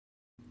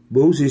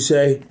Boosie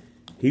say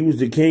he was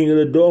the king of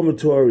the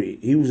dormitory.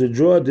 He was a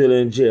drug dealer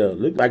in jail.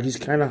 Look like he's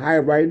kind of high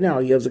right now.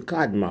 He has a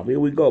cotton mouth. Here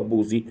we go,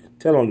 Boosie.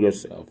 Tell on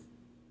yourself.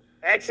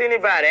 Ask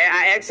anybody.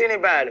 I ask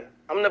anybody.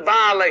 I'm the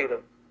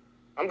violator.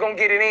 I'm going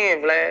to get it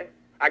in, Vlad.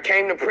 I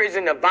came to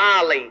prison to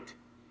violate.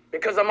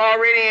 Because I'm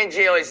already in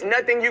jail. It's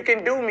nothing you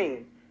can do me.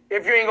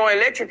 If you ain't going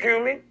to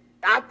electrocute me,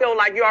 I feel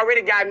like you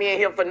already got me in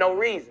here for no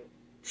reason.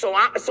 So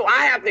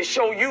I have to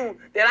show you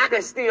that I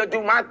can still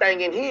do my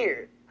thing in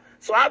here.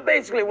 So I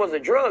basically was a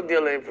drug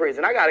dealer in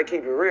prison. I got to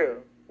keep it real.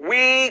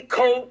 Weed,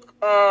 coke,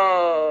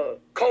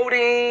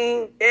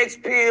 codeine,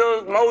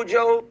 X-pills,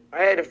 mojo.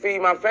 I had to feed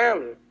my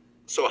family.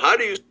 So how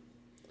do you...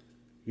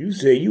 You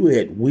said you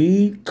had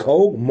weed,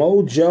 coke,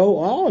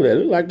 mojo, all that.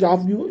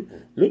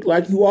 Look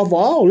like you off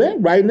all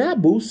that right now,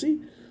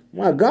 Boosie.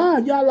 My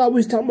God, y'all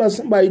always talking about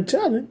somebody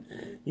telling.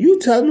 You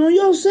telling on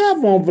yourself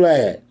on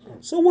Vlad.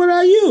 So what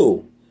are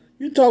you?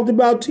 You talked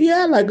about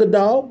T.I. like a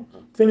dog.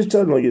 Finish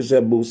telling on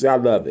yourself, Boosie. I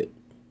love it.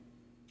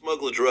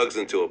 Smuggle drugs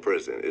into a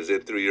prison? Is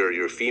it through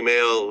your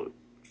female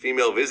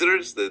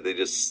visitors that they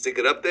just stick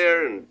it up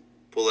there and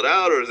pull it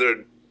out, or is there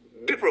a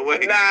different way?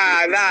 Nah,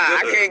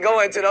 I can't go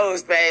into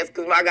those fast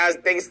because my guys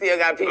still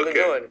got people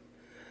doing it.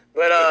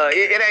 But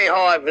it ain't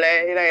hard,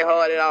 Vlad. It ain't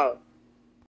hard at all.